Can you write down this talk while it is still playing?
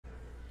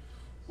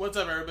What's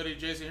up, everybody?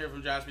 Jason here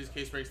from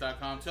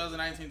JaspysCaseBreaks.com.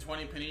 2019-20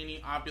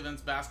 Panini Opulence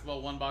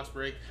Basketball 1-box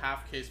break,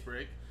 half case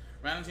break.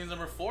 Random Teams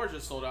number 4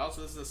 just sold out,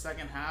 so this is the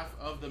second half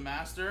of the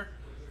Master.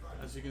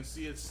 As you can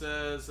see, it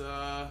says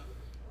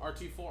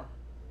RT4. So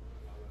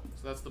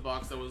that's the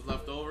box that was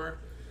left over.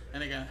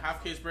 And again,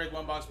 half case break,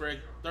 1-box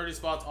break, 30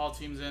 spots, all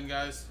teams in,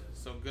 guys.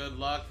 So good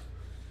luck.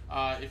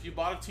 If you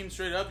bought a team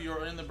straight up,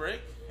 you're in the break.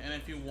 And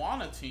if you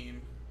want a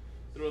team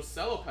through a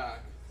cello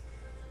pack,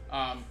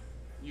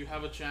 you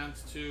have a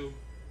chance to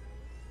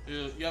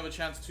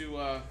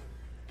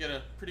get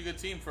a pretty good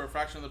team for a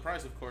fraction of the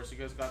price, of course. You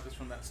guys got this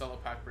from that cello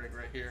pack break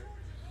right here.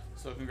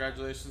 So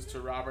congratulations to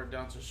Robert,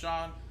 down to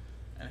Sean.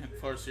 And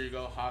of course, here you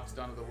go, Hawks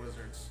down to the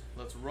Wizards.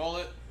 Let's roll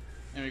it.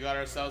 And we got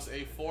ourselves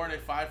a 4 and a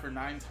 5 for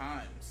 9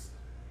 times.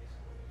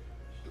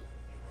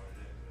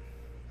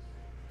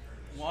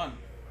 1,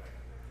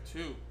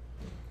 2,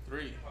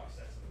 3,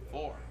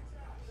 4,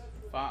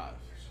 5,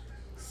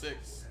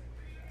 6,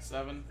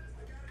 7,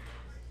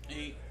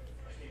 8,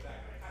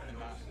 and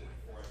 9.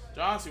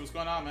 John C., what's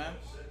going on, man?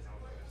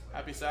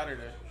 Happy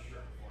Saturday.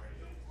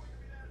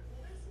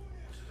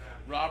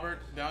 Robert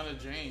down to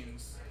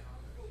James.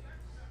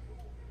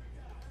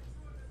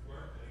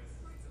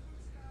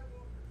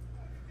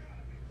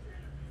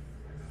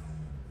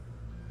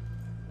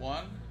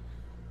 One,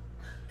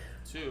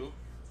 2,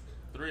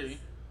 3,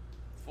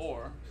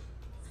 4,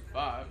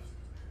 5,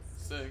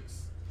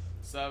 6,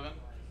 7,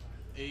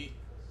 8,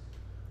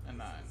 and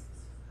 9.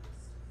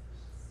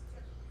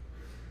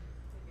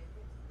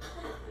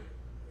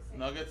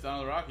 Nuggets down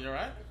to the Rock. You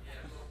alright?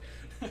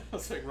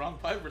 That's like wrong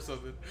pipe or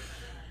something.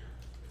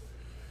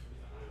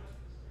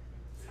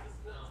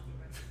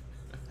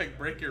 Like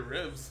break your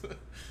ribs.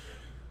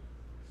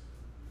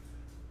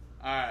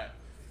 Alright.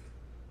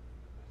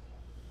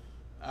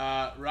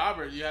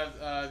 Robert, you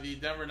have the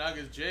Denver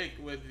Nuggets. Jake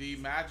with the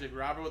Magic.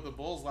 Robert with the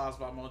Bulls last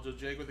spot mojo.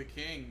 Jake with the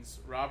Kings.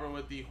 Robert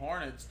with the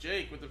Hornets.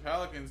 Jake with the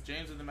Pelicans.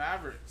 James with the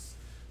Mavericks.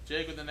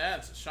 Jake with the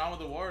Nets. Sean with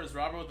the Warriors.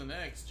 Robert with the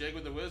Knicks. Jake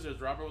with the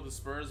Wizards. Robert with the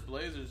Spurs,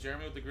 Blazers.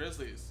 Jeremy with the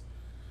Grizzlies.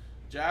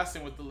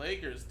 Justin with the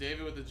Lakers.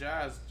 David with the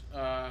Jazz.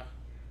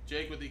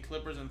 Jake with the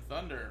Clippers and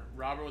Thunder.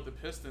 Robert with the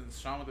Pistons.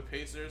 Sean with the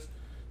Pacers.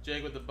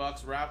 Jake with the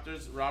Bucks,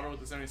 Raptors. Robert with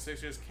the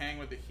 76ers. Kang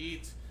with the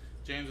Heat.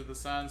 James with the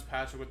Suns.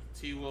 Patrick with the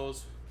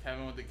T-Wolves.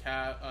 Kevin with the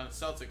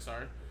Celtics,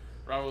 sorry.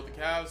 Robert with the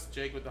Cavs.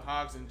 Jake with the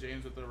Hawks. And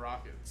James with the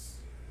Rockets.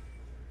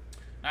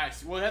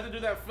 Nice. Well, we had to do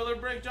that filler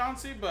break, John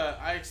C., but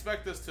I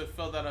expect us to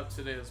fill that up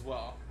today as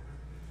well.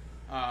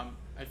 I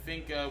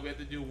think we have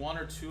to do 1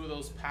 or 2 of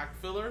those pack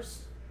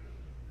fillers.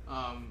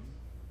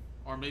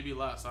 Or maybe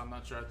less. I'm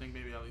not sure. I think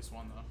maybe at least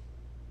 1,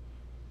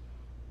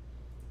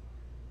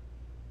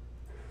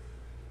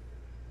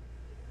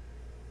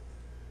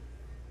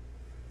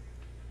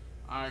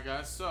 though. Alright,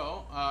 guys.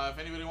 So, if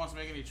anybody wants to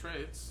make any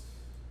trades,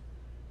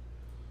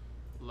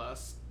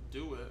 let's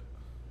do it.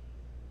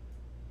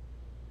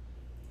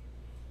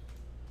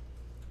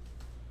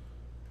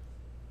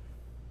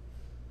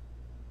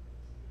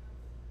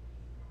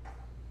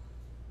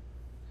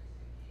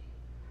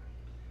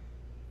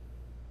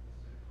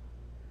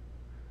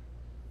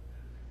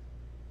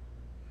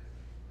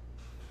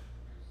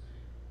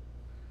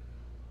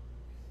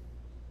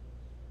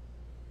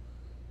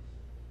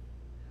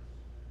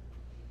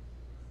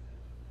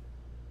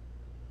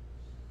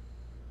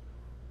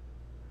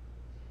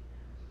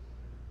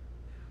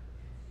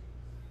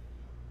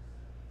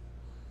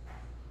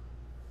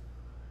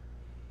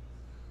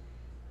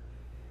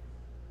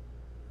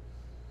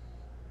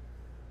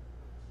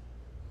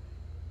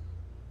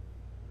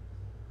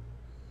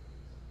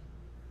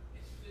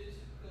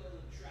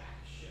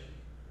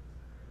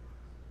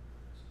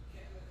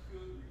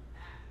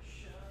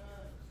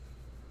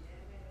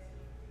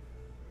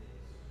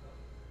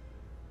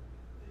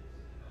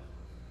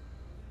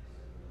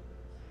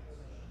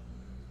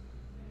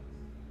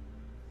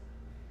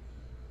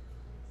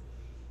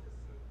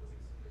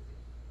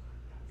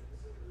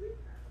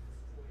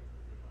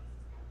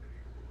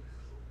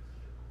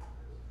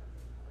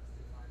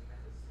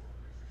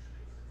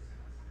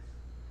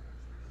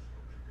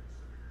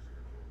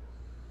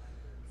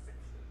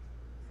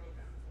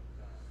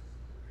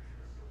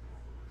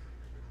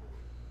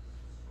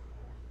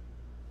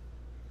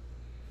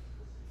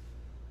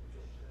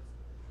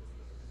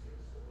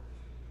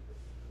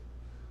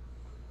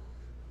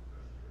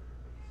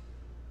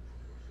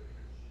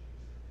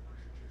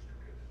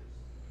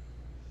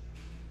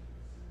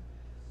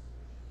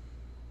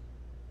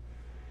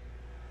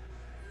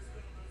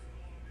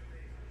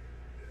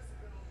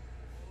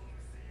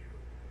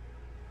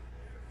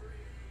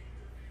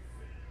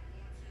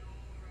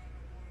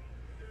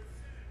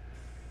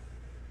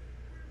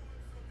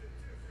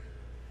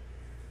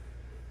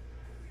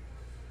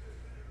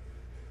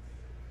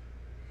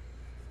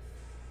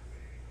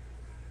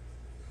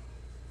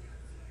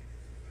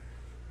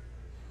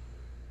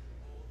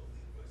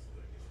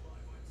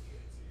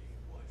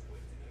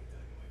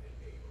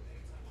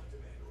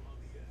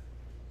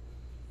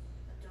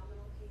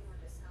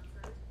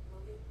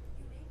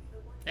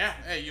 Yeah,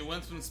 hey, you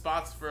win some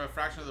spots for a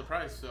fraction of the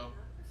price, so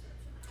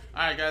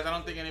Alright, guys, I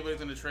don't think anybody's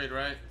going to trade,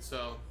 right?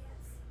 So,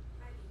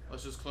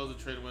 let's just close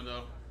the trade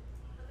window.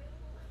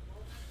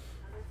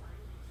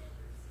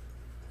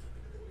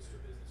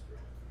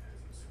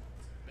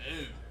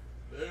 Boom.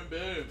 Boom,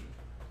 boom.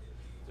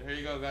 So here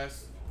you go,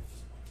 guys.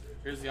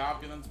 Here's the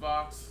Opulence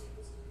box.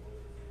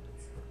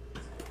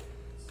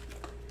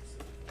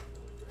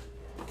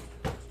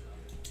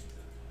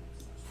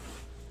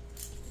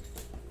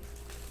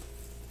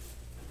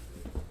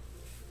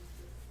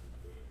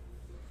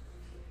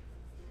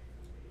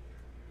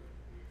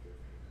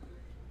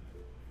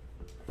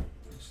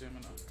 Actually, I'm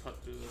going to cut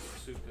through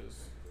this too because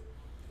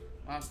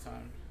last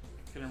time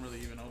I couldn't really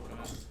even open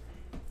it.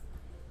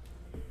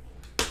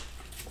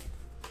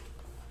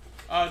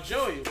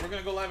 Joey, we're going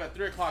to go live at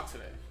 3 o'clock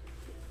today.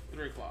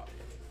 3 o'clock.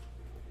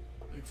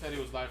 He said he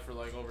was live for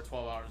like over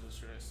 12 hours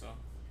yesterday, so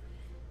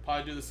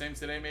probably do the same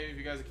today maybe if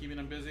you guys are keeping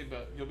him busy,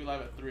 but he'll be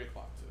live at 3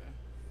 o'clock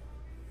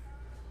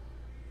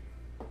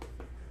today.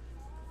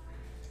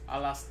 A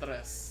las 3.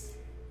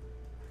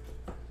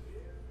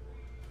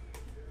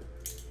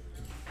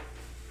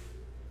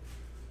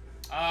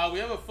 We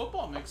have a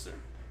football mixer.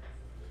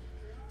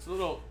 It's a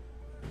little,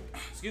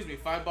 excuse me,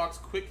 5-box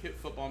quick hit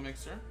football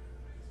mixer.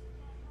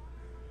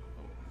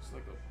 Oh, it's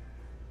like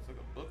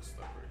a book stuck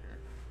right here.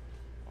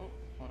 Oh,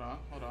 hold on.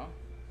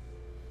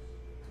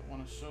 Don't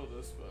want to show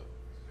this, but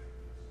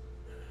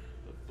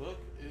the book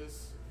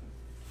is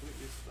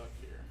completely stuck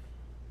here.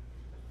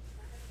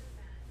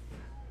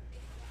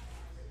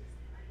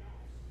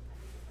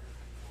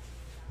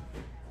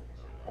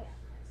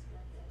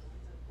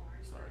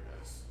 Sorry,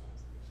 guys.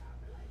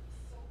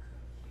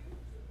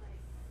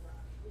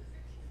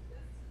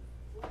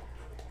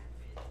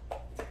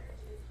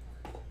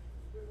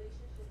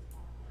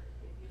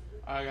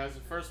 Alright, guys,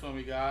 the first one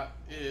we got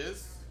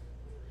is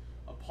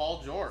a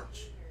Paul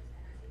George.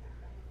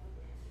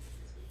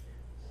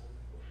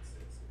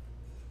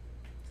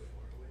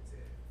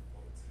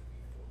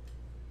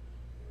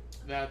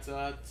 That's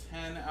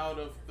 10 out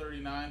of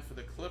 39 for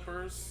the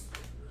Clippers.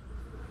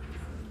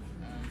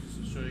 And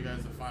just to show you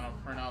guys the final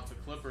printout to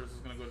Clippers is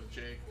going to go to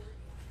Jake.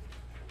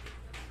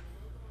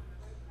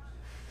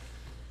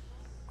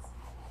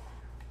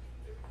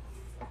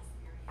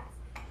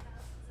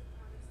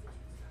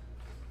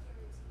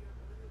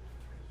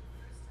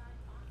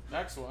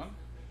 Next one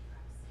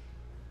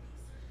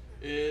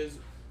is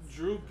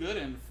Drew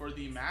Gooden for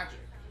the Magic.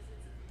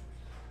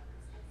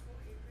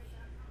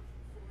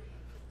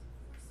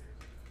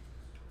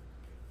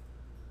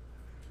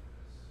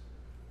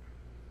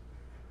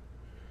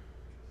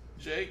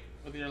 Jake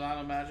with the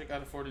Orlando Magic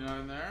out of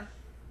 49 there.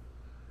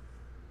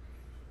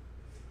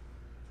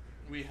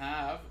 We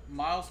have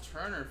Miles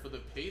Turner for the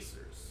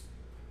Pacers.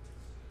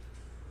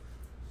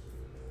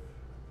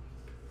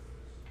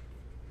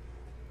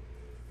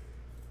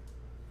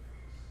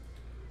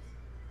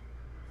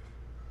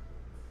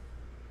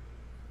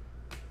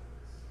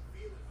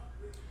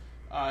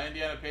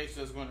 Indiana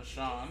Pacers is going to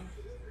Sean.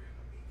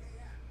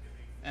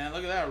 And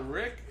look at that,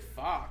 Rick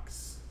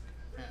Fox.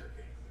 Man,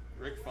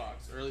 Rick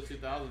Fox, early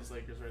 2000s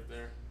Lakers right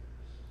there.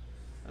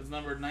 That's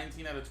numbered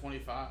 19 out of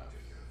 25.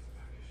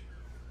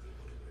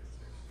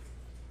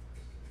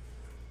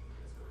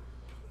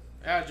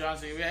 Yeah,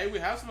 Johnson, we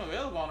have some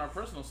available on our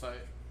personal site.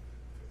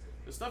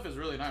 This stuff is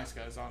really nice,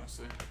 guys,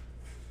 honestly.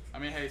 I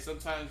mean, hey,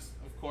 sometimes,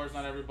 of course,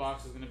 not every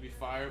box is going to be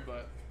fire,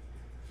 but,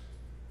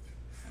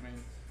 I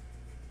mean,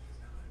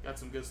 got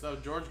some good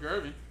stuff. George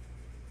Gervin,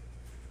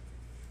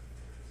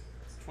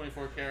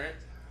 24 karat,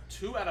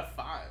 2 out of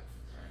 5.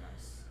 Very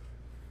nice.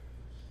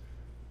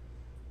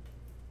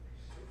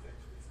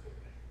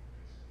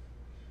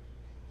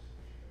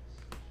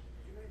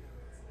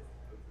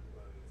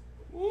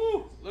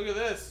 Woo! Look at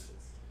this.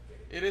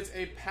 It is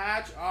a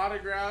patch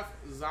autograph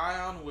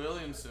Zion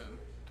Williamson.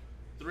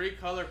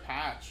 3-color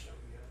patch.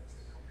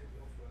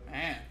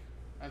 Man,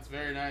 that's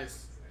very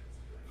nice.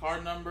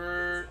 Card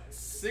number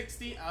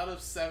 60 out of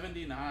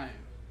 79.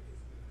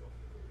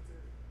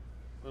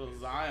 Little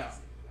Zion.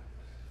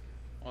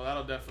 Well,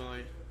 that'll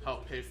definitely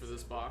help pay for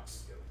this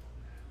box.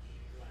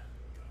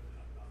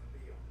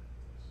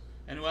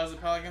 And who has the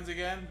Pelicans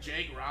again?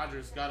 Jake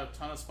Rogers got a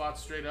ton of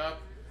spots straight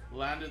up.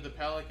 Landed the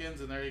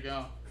Pelicans, and there you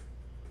go.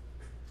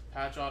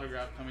 Patch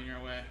autograph coming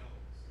your way.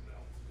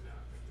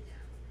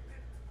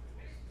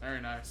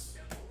 Very nice.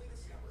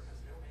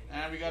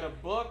 And we got a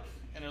book.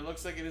 And it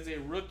looks like it is a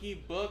rookie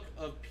book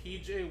of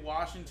P.J.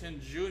 Washington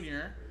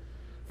Jr.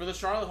 for the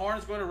Charlotte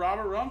Hornets, going to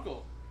Robert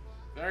Runkle.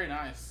 Very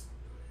nice.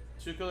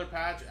 2-color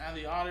patch and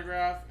the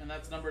autograph, and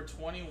that's number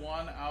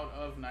 21 out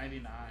of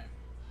 99.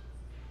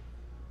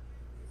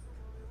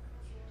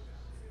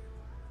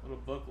 Little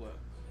booklet.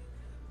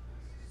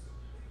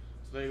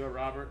 So there you go,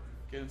 Robert.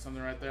 Getting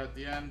something right there at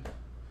the end.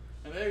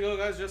 And there you go,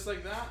 guys, just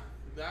like that.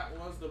 That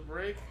was the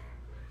break.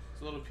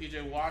 It's a little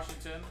P.J.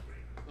 Washington,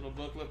 little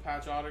booklet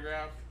patch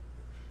autograph.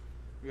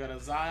 We got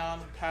a Zion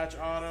patch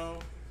auto,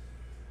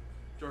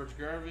 George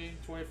Gervin,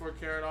 24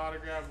 karat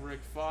autograph, Rick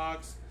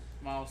Fox,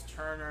 Miles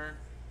Turner,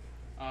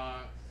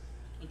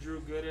 Drew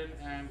Gooden,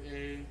 and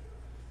a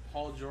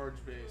Paul George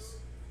base.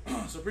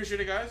 So appreciate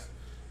it, guys.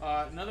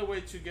 Another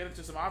way to get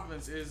into some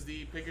opulence is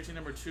the pick your team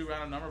number 2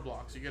 random number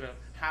blocks. You get a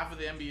half of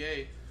the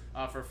NBA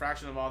for a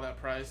fraction of all that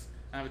price,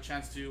 and have a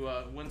chance to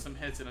win some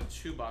hits in a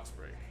 2-box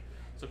break.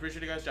 So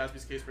appreciate you guys.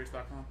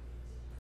 JaspysCaseBreaks.com.